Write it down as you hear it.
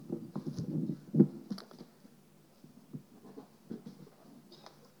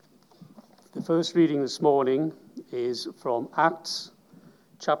The first reading this morning is from Acts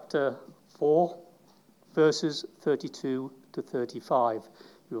chapter 4, verses 32 to 35.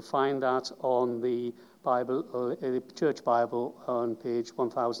 You'll find that on the Bible, the Church Bible, on page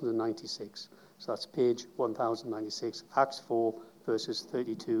 1096. So that's page 1096, Acts 4, verses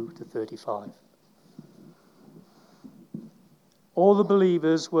 32 to 35. All the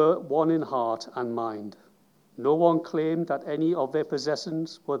believers were one in heart and mind. No one claimed that any of their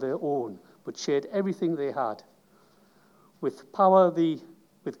possessions were their own, but shared everything they had. With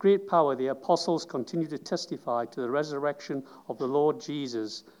great power, the apostles continued to testify to the resurrection of the Lord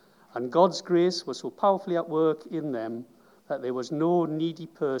Jesus, and God's grace was so powerfully at work in them that there was no needy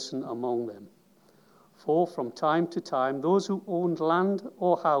person among them. For from time to time, those who owned land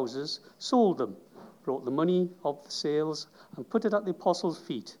or houses sold them, brought the money of the sales, and put it at the apostles'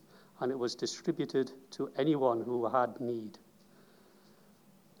 feet, and it was distributed to anyone who had need.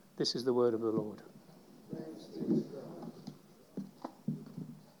 This is the word of the Lord. Thanks be to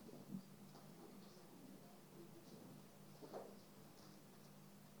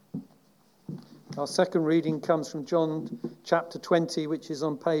God. Our second reading comes from John chapter 20, which is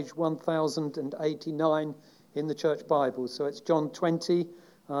on page 1089 in the Church Bible. So it's John 20.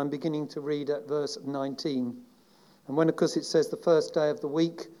 I'm beginning to read at verse 19. And when, of course, it says the first day of the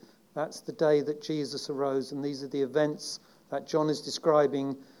week, that's the day that Jesus arose. And these are the events that John is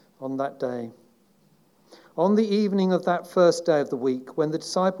describing on that day. On the evening of that first day of the week, when the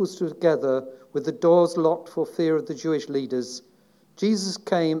disciples stood together with the doors locked for fear of the Jewish leaders, Jesus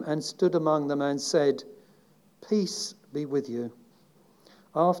came and stood among them and said, "Peace be with you."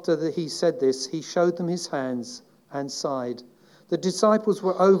 After he said this, he showed them his hands and side. The disciples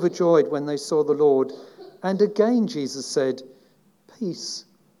were overjoyed when they saw the Lord. And again Jesus said, "Peace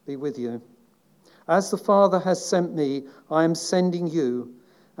be with you. As the Father has sent me, I am sending you."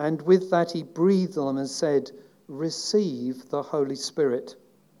 And with that he breathed on them and said, "Receive the Holy Spirit.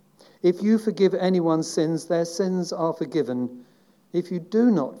 If you forgive anyone's sins, their sins are forgiven. If you do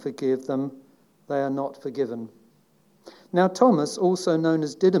not forgive them, they are not forgiven." Now Thomas, also known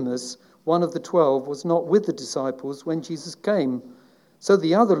as Didymus, one of the 12, was not with the disciples when Jesus came. So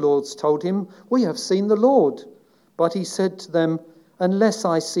the other lords told him, "We have seen the Lord." But he said to them, "Unless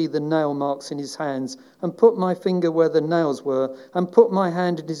I see the nail marks in his hands, and put my finger where the nails were, and put my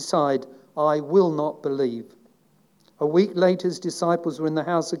hand in his side, I will not believe." A week later his disciples were in the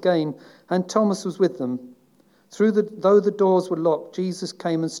house again, and Thomas was with them. Though the doors were locked, Jesus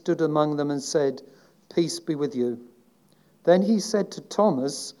came and stood among them and said, "Peace be with you." Then he said to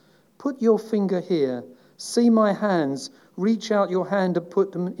Thomas, "Put your finger here. See my hands. Reach out your hand and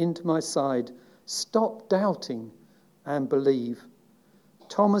put them into my side. Stop doubting and believe."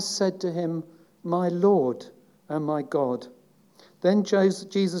 Thomas said to him, "My Lord and my God." Then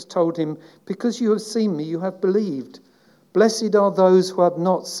Jesus told him, "Because you have seen me, you have believed. Blessed are those who have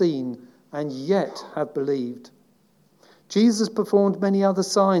not seen and yet have believed." Jesus performed many other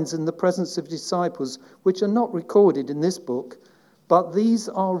signs in the presence of disciples, which are not recorded in this book, but these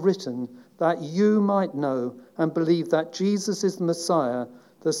are written that you might know and believe that Jesus is the Messiah,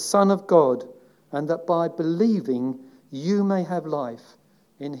 the Son of God, and that by believing you may have life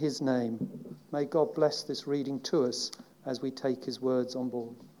in his name. May God bless this reading to us as we take his words on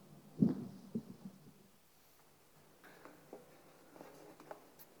board.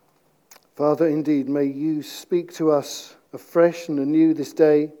 Father, indeed, may you speak to us afresh and anew this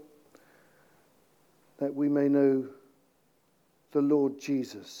day, that we may know the Lord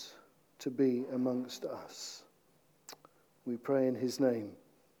Jesus to be amongst us. We pray in his name.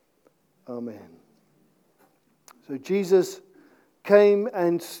 Amen. So Jesus came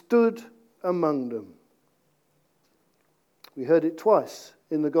and stood among them. We heard it twice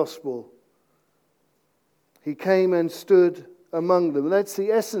in the gospel. He came and stood among them. That's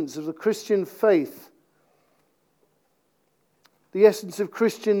the essence of the Christian faith, the essence of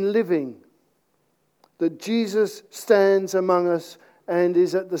Christian living, that Jesus stands among us and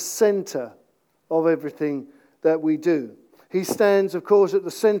is at the center of everything that we do. He stands, of course, at the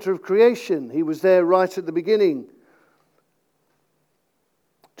center of creation. He was there right at the beginning.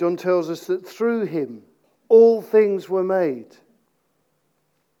 John tells us that through him all things were made.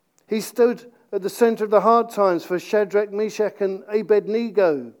 He stood at the center of the hard times for Shadrach, Meshach, and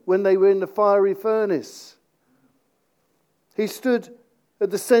Abednego when they were in the fiery furnace. He stood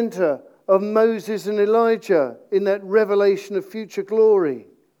at the center of Moses and Elijah in that revelation of future glory.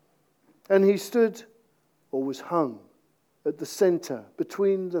 And he stood, or was hung, at the center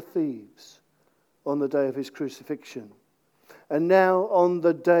between the thieves on the day of his crucifixion. And now on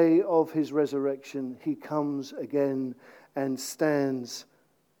the day of his resurrection, he comes again and stands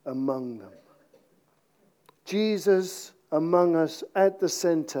among them. Jesus among us at the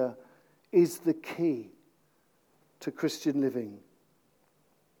centre is the key to Christian living.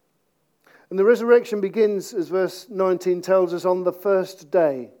 And the resurrection begins, as verse 19 tells us, on the first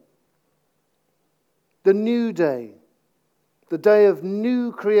day. The new day. The day of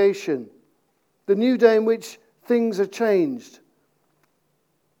new creation. The new day in which things are changed.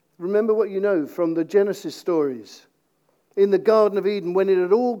 Remember what you know from the Genesis stories. In the Garden of Eden, when it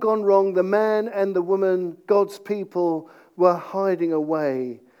had all gone wrong, the man and the woman, God's people, were hiding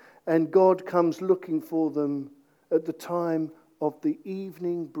away. And God comes looking for them at the time of the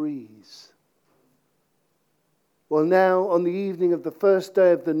evening breeze. Well, now, on the evening of the first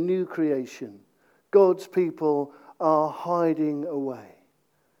day of the new creation, God's people are hiding away.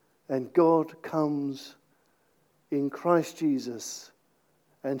 And God comes in Christ Jesus,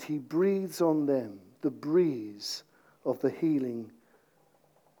 and he breathes on them the breeze of the healing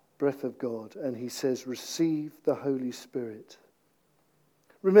breath of God. And he says, receive the Holy Spirit.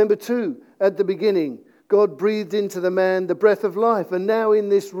 Remember too, at the beginning, God breathed into the man the breath of life. And now in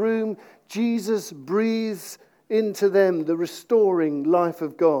this room, Jesus breathes into them the restoring life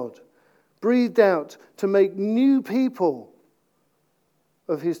of God. Breathed out to make new people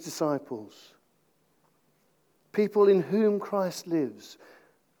of his disciples. People in whom Christ lives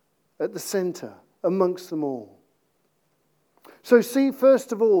at the centre, amongst them all. So see,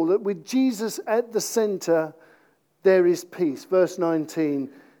 first of all, that with Jesus at the centre, there is peace. Verse 19,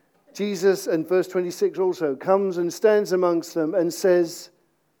 Jesus, and verse 26 also, comes and stands amongst them and says,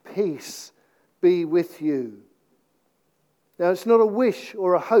 peace be with you. Now, it's not a wish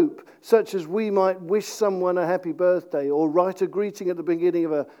or a hope, such as we might wish someone a happy birthday or write a greeting at the beginning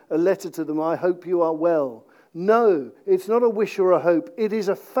of a letter to them, I hope you are well. No, it's not a wish or a hope. It is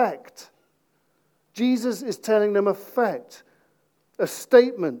a fact. Jesus is telling them a fact, a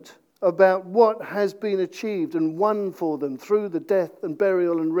statement about what has been achieved and won for them through the death and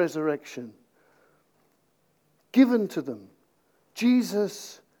burial and resurrection. Given to them.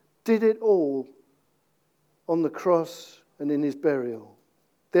 Jesus did it all on the cross and in his burial.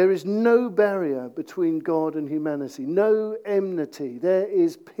 There is no barrier between God and humanity, no enmity. There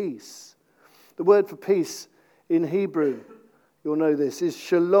is peace. The word for peace in Hebrew, you'll know this, is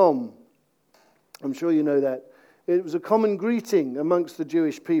shalom. I'm sure you know that. It was a common greeting amongst the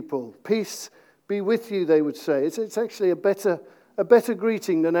Jewish people. Peace be with you, they would say. It's actually a better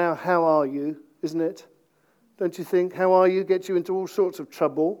greeting than our how are you, isn't it? Don't you think? How are you gets you into all sorts of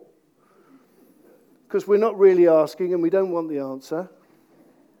trouble. Because we're not really asking and we don't want the answer.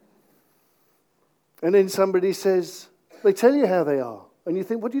 And then somebody says, they tell you how they are. And you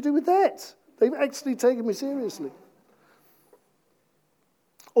think, what do you do with that? They've actually taken me seriously.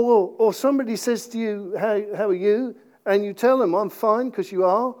 Or somebody says to you, how are you? And you tell them, I'm fine, because you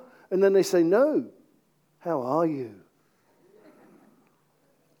are. And then they say, no, how are you?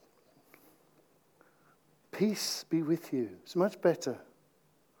 Peace be with you. It's much better.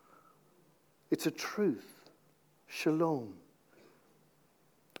 It's a truth. Shalom.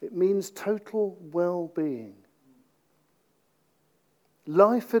 It means total well-being.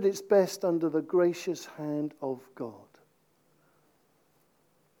 Life at its best under the gracious hand of God.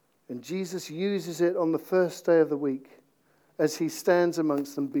 And Jesus uses it on the first day of the week as he stands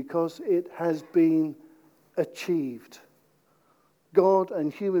amongst them because it has been achieved. God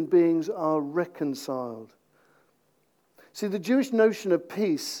and human beings are reconciled. See, the Jewish notion of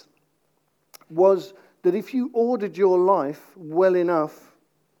peace was that if you ordered your life well enough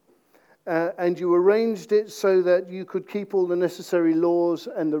and you arranged it so that you could keep all the necessary laws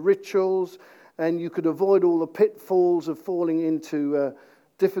and the rituals and you could avoid all the pitfalls of falling into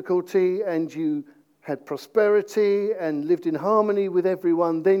difficulty and you had prosperity and lived in harmony with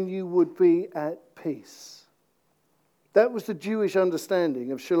everyone, then you would be at peace. That was the Jewish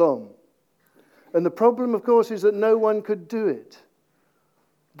understanding of shalom. And the problem, of course, is that no one could do it.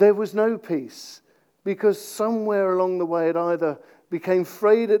 There was no peace because somewhere along the way it either became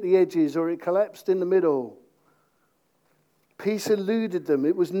frayed at the edges or it collapsed in the middle. Peace eluded them.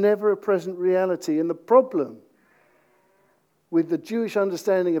 It was never a present reality. And the problem with the Jewish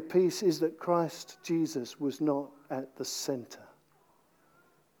understanding of peace is that Christ Jesus was not at the center.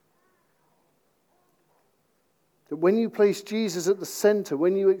 That when you place Jesus at the center,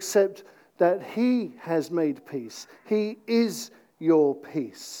 when you accept that he has made peace, he is your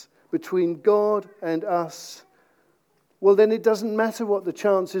peace between God and us, well, then it doesn't matter what the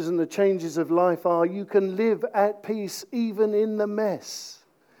chances and the changes of life are. You can live at peace even in the mess.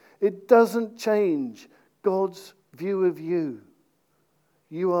 It doesn't change God's view of you.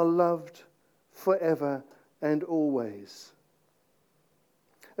 You are loved forever and always.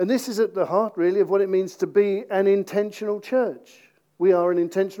 And this is at the heart, really, of what it means to be an intentional church. We are an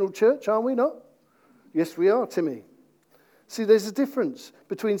intentional church, are we not? Yes, we are, Timmy. See, there's a difference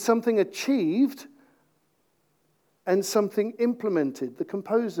between something achieved and something implemented. The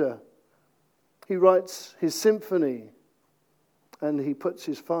composer, he writes his symphony and he puts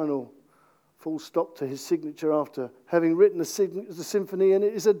his final full stop to his signature after having written the symphony, and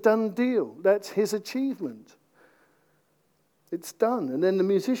it is a done deal. That's his achievement. It's done. And then the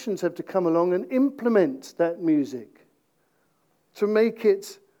musicians have to come along and implement that music to make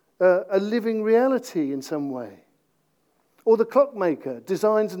it a living reality in some way. Or the clockmaker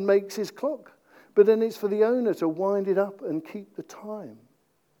designs and makes his clock, but then it's for the owner to wind it up and keep the time.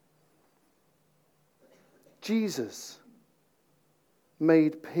 Jesus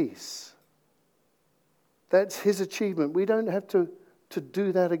made peace. That's his achievement. We don't have to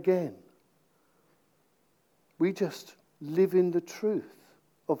do that again. We just live in the truth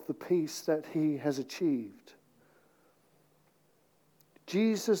of the peace that he has achieved.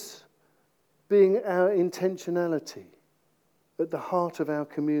 Jesus being our intentionality at the heart of our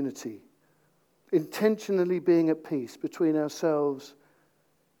community, intentionally being at peace between ourselves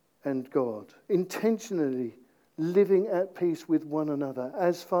and God, intentionally living at peace with one another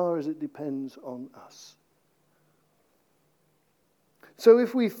as far as it depends on us. So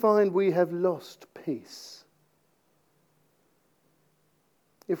if we find we have lost peace,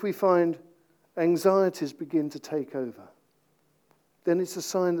 if we find anxieties begin to take over, then it's a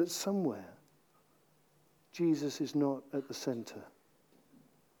sign that somewhere Jesus is not at the center.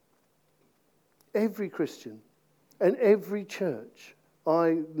 Every Christian and every church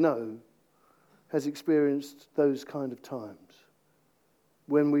I know has experienced those kind of times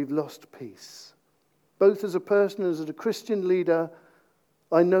when we've lost peace. Both as a person and as a Christian leader,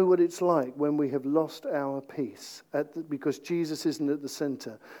 I know what it's like when we have lost our peace because Jesus isn't at the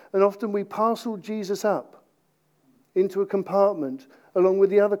center. And often we parcel Jesus up into a compartment along with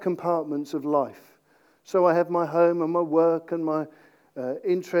the other compartments of life. So I have my home and my work and my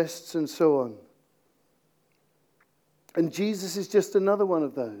interests and so on. And Jesus is just another one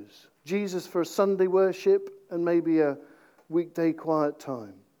of those. Jesus for a Sunday worship and maybe a weekday quiet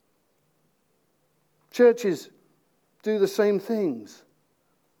time. Churches do the same things.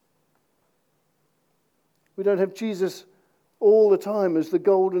 We don't have Jesus all the time as the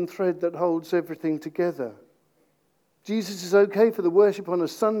golden thread that holds everything together. Jesus is okay for the worship on a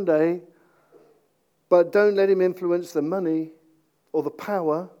Sunday, but don't let him influence the money or the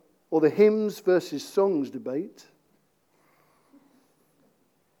power or the hymns versus songs debate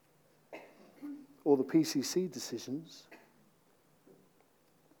or the PCC decisions.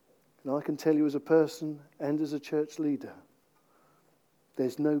 And I can tell you as a person and as a church leader,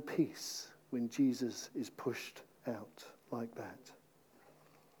 there's no peace when Jesus is pushed out like that.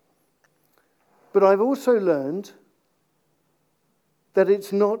 But I've also learned that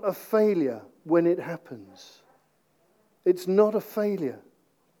it's not a failure when it happens. It's not a failure.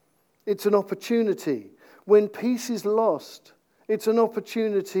 It's an opportunity. When peace is lost, it's an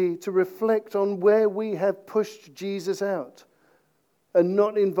opportunity to reflect on where we have pushed Jesus out and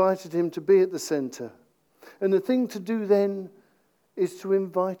not invited him to be at the center. And the thing to do then is to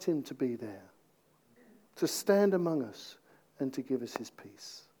invite him to be there, to stand among us and to give us his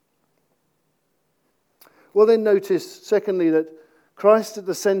peace. Well, then notice, secondly, that Christ at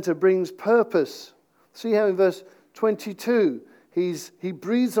the center brings purpose. See how in verse 22, he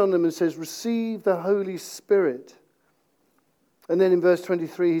breathes on them and says, receive the Holy Spirit. And then in verse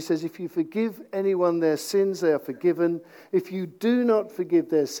 23, he says, if you forgive anyone their sins, they are forgiven. If you do not forgive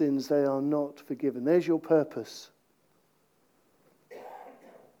their sins, they are not forgiven. There's your purpose.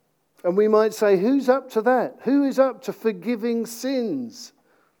 And we might say, who's up to that? Who is up to forgiving sins?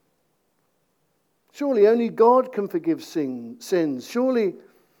 Surely only God can forgive sins. Surely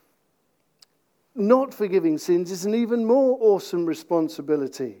not forgiving sins is an even more awesome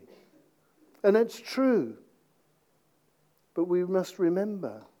responsibility. And that's true. But we must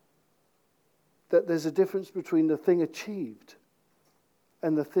remember that there's a difference between the thing achieved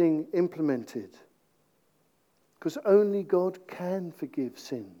and the thing implemented. Because only God can forgive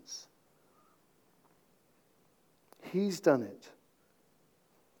sins. He's done it.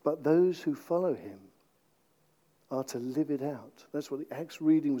 But those who follow him are to live it out. That's what the Acts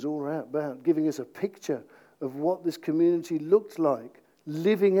reading was all about, giving us a picture of what this community looked like,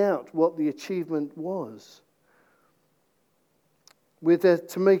 living out what the achievement was. We're there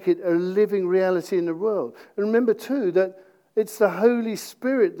to make it a living reality in the world. And remember too that it's the Holy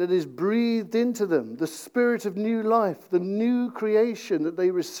Spirit that is breathed into them, the spirit of new life, the new creation that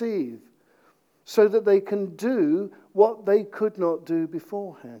they receive. so that they can do what they could not do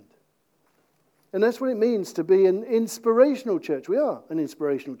beforehand. And that's what it means to be an inspirational church. We are an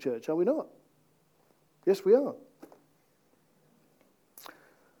inspirational church, are we not? Yes, we are.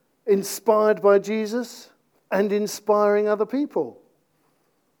 Inspired by Jesus and inspiring other people.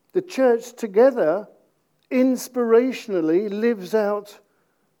 The church together inspirationally lives out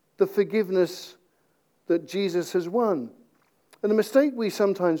the forgiveness that Jesus has won. And the mistake we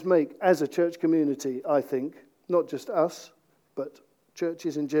sometimes make as a church community, I think, not just us, but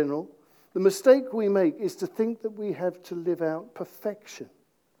churches in general, the mistake we make is to think that we have to live out perfection.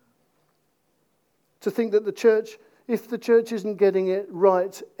 To think that the church, if the church isn't getting it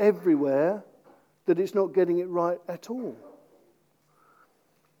right everywhere, that it's not getting it right at all.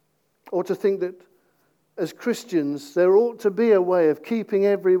 Or to think that as Christians, there ought to be a way of keeping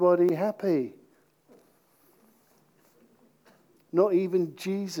everybody happy. Not even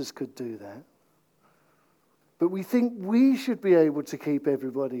Jesus could do that. But we think we should be able to keep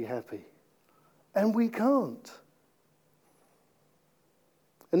everybody happy. And we can't.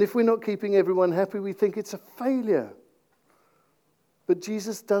 And if we're not keeping everyone happy, we think it's a failure. But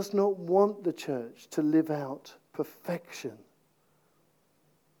Jesus does not want the church to live out perfection.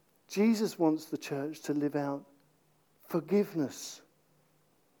 Jesus wants the church to live out forgiveness.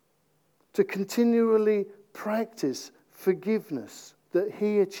 To continually practice forgiveness that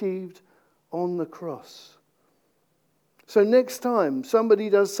he achieved on the cross. So next time somebody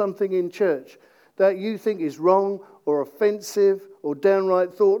does something in church that you think is wrong or offensive or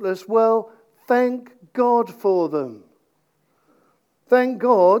downright thoughtless, well, thank God for them. Thank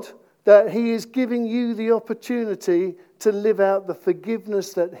God that he is giving you the opportunity to live out the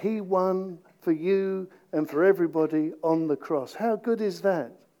forgiveness that he won for you and for everybody on the cross. How good is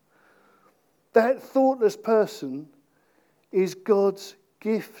that? That thoughtless person is God's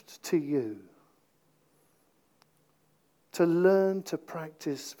gift to you to learn to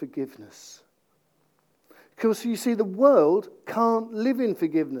practice forgiveness. Because you see, the world can't live in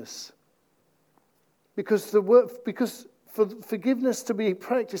forgiveness. Because for forgiveness to be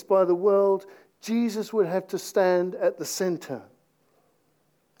practiced by the world, Jesus would have to stand at the center.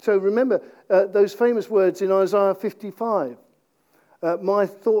 So remember those famous words in Isaiah 55. My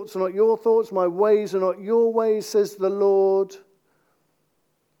thoughts are not your thoughts, my ways are not your ways, says the Lord.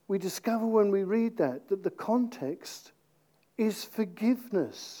 We discover when we read that the context is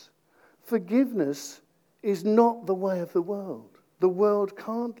forgiveness. Forgiveness is not the way of the world. The world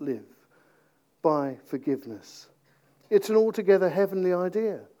can't live by forgiveness. It's an altogether heavenly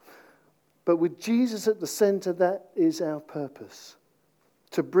idea. But with Jesus at the center, that is our purpose.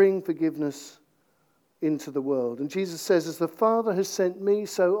 To bring forgiveness into the world. And Jesus says, as the Father has sent me,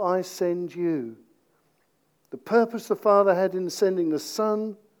 so I send you. The purpose the Father had in sending the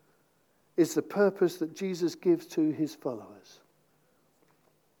Son is the purpose that Jesus gives to his followers.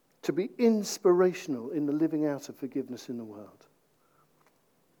 To be inspirational in the living out of forgiveness in the world.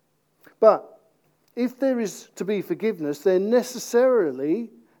 But if there is to be forgiveness, there necessarily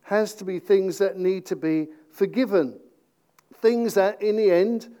has to be things that need to be forgiven. Things that in the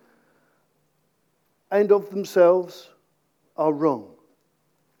end and of themselves are wrong.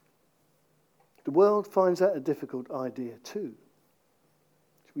 The world finds that a difficult idea too.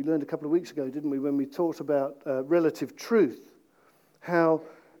 We learned a couple of weeks ago, didn't we, when we talked about relative truth, how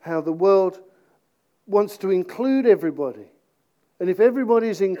the world wants to include everybody. And if everybody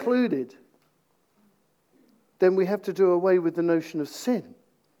is included, then we have to do away with the notion of sin.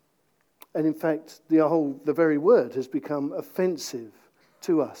 And in fact, the very word has become offensive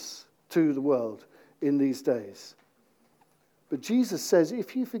to us, to the world in these days. But Jesus says,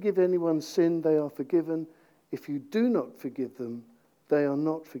 if you forgive anyone's sin, they are forgiven. If you do not forgive them, they are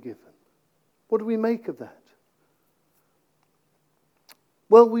not forgiven. What do we make of that?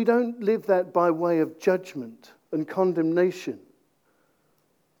 Well, we don't live that by way of judgment and condemnation,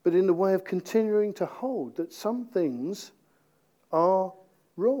 but in the way of continuing to hold that some things are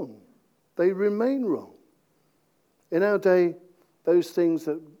wrong. They remain wrong. In our day, those things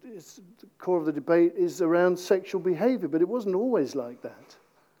that is the core of the debate is around sexual behavior, but it wasn't always like that.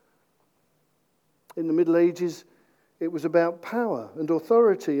 In the Middle Ages, it was about power and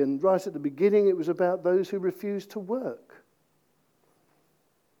authority, and right at the beginning, it was about those who refused to work.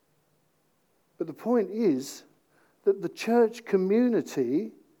 But the point is that the church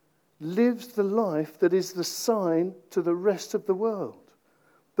community lives the life that is the sign to the rest of the world.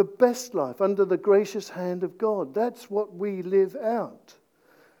 The best life under the gracious hand of God. That's what we live out.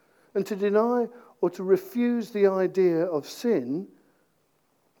 And to deny or to refuse the idea of sin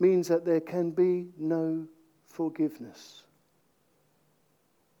means that there can be no forgiveness.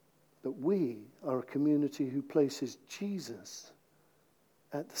 that we are a community who places Jesus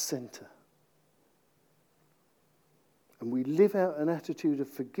at the centre. And we live out an attitude of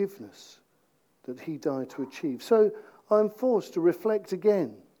forgiveness that he died to achieve. So I'm forced to reflect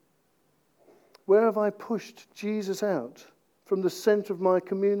again. Where have I pushed Jesus out from the centre of my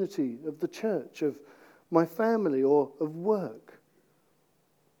community, of the church, of my family, or of work?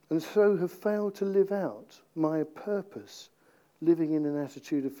 And so have failed to live out my purpose, living in an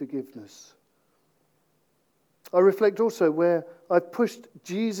attitude of forgiveness. I reflect also where I've pushed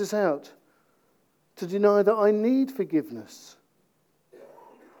Jesus out to deny that I need forgiveness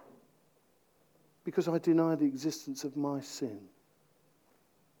because I deny the existence of my sin.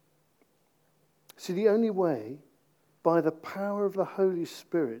 See, the only way, by the power of the Holy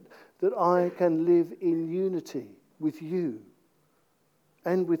Spirit, that I can live in unity with you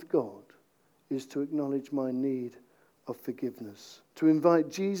and with God is to acknowledge my need of forgiveness, to invite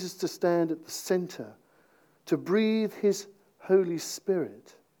Jesus to stand at the centre, to breathe his Holy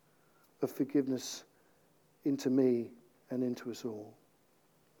Spirit of forgiveness into me and into us all.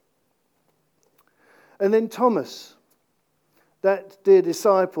 And then Thomas, that dear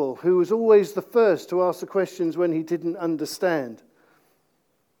disciple who was always the first to ask the questions when he didn't understand.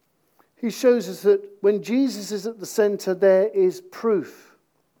 He shows us that when Jesus is at the centre, there is proof.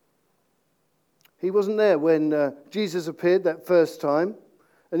 He wasn't there when Jesus appeared that first time,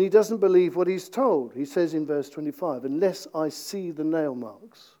 and he doesn't believe what he's told. He says in verse 25, "Unless I see the nail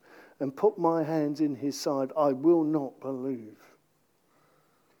marks and put my hands in his side, I will not believe."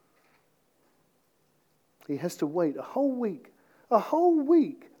 He has to wait a whole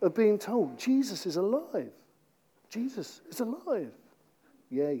week of being told Jesus is alive. Jesus is alive.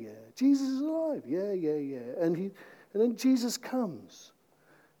 Yeah. Jesus is alive. Yeah. And then Jesus comes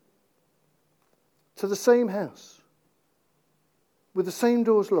to the same house with the same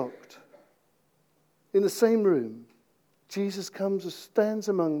doors locked, in the same room. Jesus comes and stands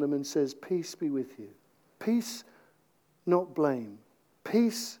among them and says, "Peace be with you." Peace, not blame.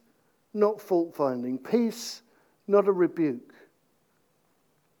 Peace, not fault-finding. Peace, not a rebuke.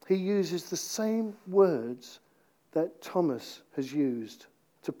 He uses the same words that Thomas has used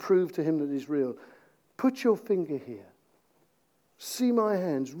to prove to him that he's real. Put your finger here. See my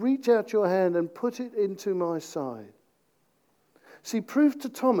hands. Reach out your hand and put it into my side. See, proof to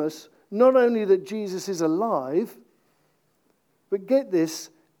Thomas not only that Jesus is alive, but get this,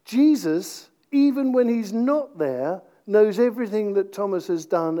 Jesus, even when he's not there, knows everything that Thomas has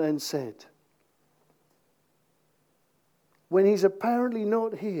done and said. When he's apparently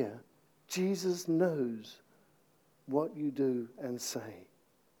not here, Jesus knows what you do and say.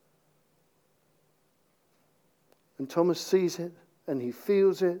 And Thomas sees it, and he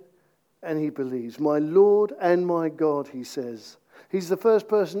feels it, and he believes. "My Lord and my God," he says. He's the first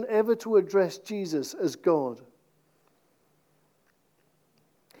person ever to address Jesus as God.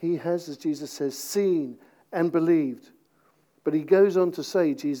 He has, as Jesus says, seen and believed. But he goes on to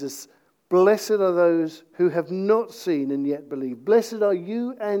say, Jesus, "Blessed are those who have not seen and yet believe. Blessed are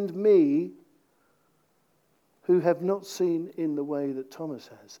you and me who have not seen in the way that Thomas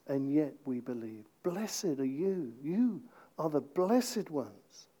has, and yet we believe." Blessed are you. You are the blessed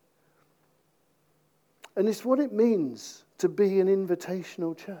ones. And it's what it means to be an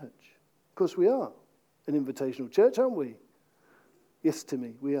invitational church. Of course we are an invitational church, aren't we? Yes,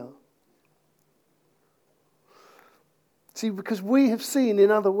 Timmy, we are. See, because we have seen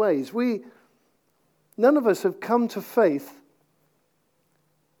in other ways. None of us have come to faith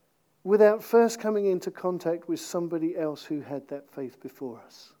without first coming into contact with somebody else who had that faith before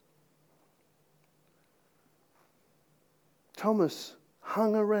us. Thomas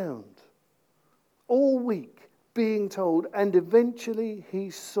hung around all week being told, and eventually he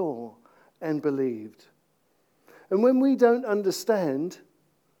saw and believed. And when we don't understand,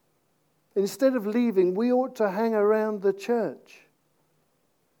 instead of leaving, we ought to hang around the church.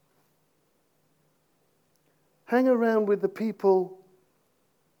 Hang around with the people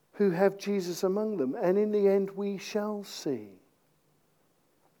who have Jesus among them, and in the end we shall see.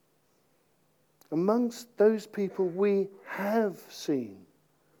 Amongst those people we have seen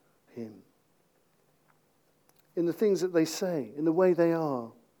him. In the things that they say, in the way they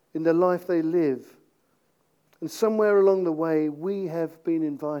are, in the life they live. And somewhere along the way we have been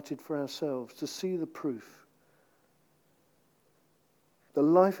invited for ourselves to see the proof. The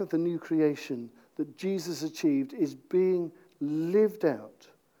life of the new creation that Jesus achieved is being lived out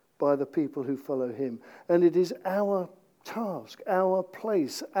by the people who follow him. And it is our task, our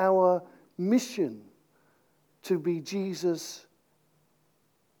place, our mission to be Jesus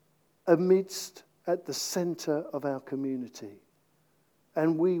amidst, at the centre of our community.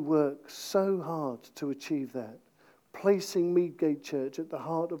 And we work so hard to achieve that, placing Meadgate Church at the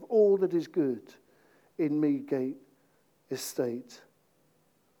heart of all that is good in Meadgate Estate,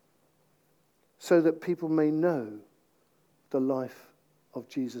 so that people may know the life of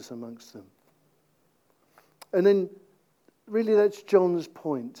Jesus amongst them. And then, really, that's John's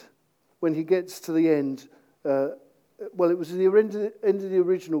point when he gets to the end. It was the end of the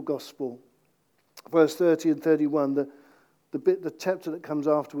original gospel, verse 30 and 31. The chapter that comes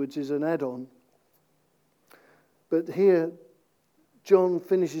afterwards is an add-on. But here, John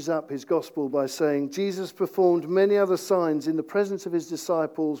finishes up his gospel by saying, Jesus performed many other signs in the presence of his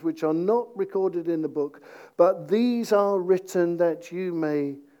disciples, which are not recorded in the book, but these are written that you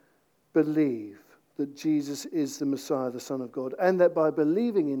may believe that Jesus is the Messiah, the Son of God, and that by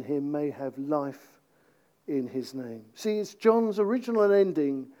believing in him may have life in his name. See, it's John's original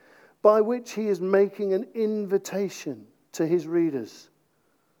ending by which he is making an invitation to his readers.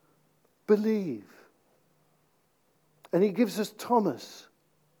 Believe. And he gives us Thomas,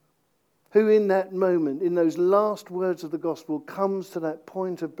 who in that moment, in those last words of the gospel, comes to that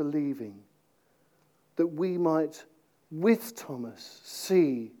point of believing, that we might, with Thomas,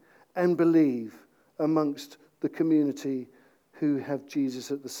 see and believe amongst the community who have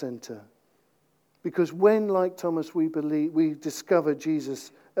Jesus at the centre. Because when, like Thomas, we discover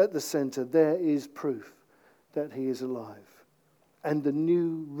Jesus at the centre, there is proof that he is alive. And the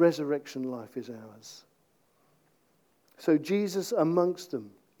new resurrection life is ours. So Jesus amongst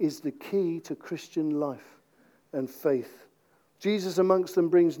them is the key to Christian life and faith. Jesus amongst them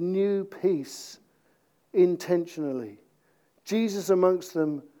brings new peace intentionally. Jesus amongst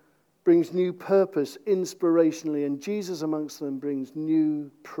them brings new purpose inspirationally. And Jesus amongst them brings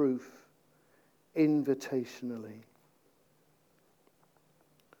new proof invitationally.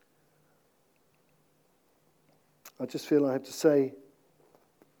 I just feel I have to say,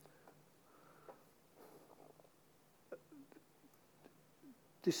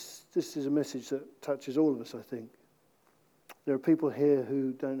 this is a message that touches all of us, I think. There are people here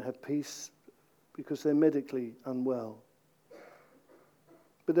who don't have peace because they're medically unwell.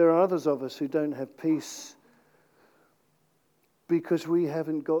 But there are others of us who don't have peace because we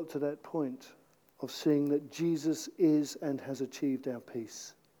haven't got to that point of seeing that Jesus is and has achieved our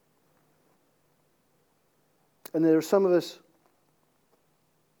peace. And there are some of us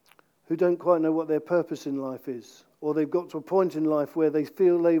who don't quite know what their purpose in life is, or they've got to a point in life where they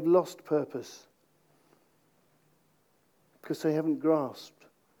feel they've lost purpose because they haven't grasped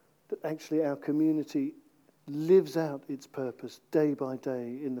that actually our community lives out its purpose day by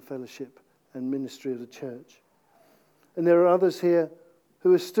day in the fellowship and ministry of the church. And there are others here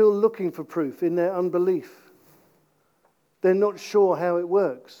who are still looking for proof in their unbelief. They're not sure how it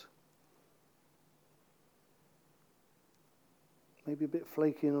works. Maybe a bit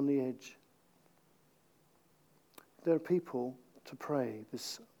flaky and on the edge. There are people to pray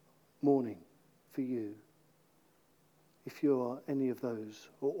this morning for you. If you are any of those,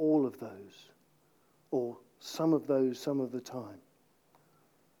 or all of those, or some of those some of the time.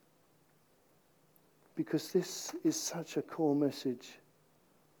 Because this is such a core message.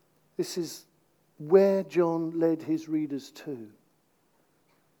 This is where John led his readers to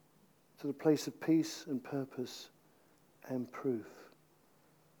the place of peace and purpose and proof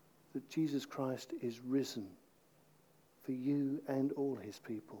that Jesus Christ is risen for you and all his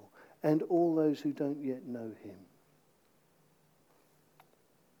people, and all those who don't yet know him.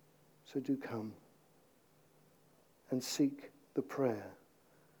 So do come and seek the prayer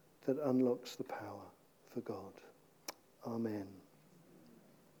that unlocks the power for God. Amen.